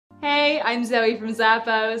Hey, I'm Zoe from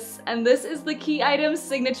Zappos, and this is the Key Items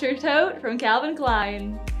Signature Tote from Calvin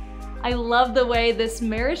Klein. I love the way this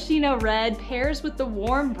maraschino red pairs with the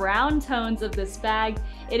warm brown tones of this bag.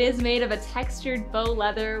 It is made of a textured faux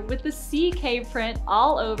leather with the CK print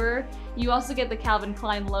all over. You also get the Calvin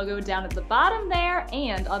Klein logo down at the bottom there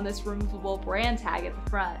and on this removable brand tag at the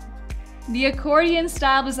front. The accordion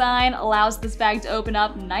style design allows this bag to open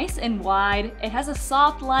up nice and wide. It has a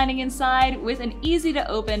soft lining inside with an easy to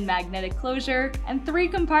open magnetic closure and 3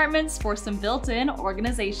 compartments for some built-in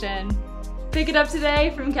organization. Pick it up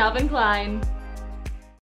today from Calvin Klein.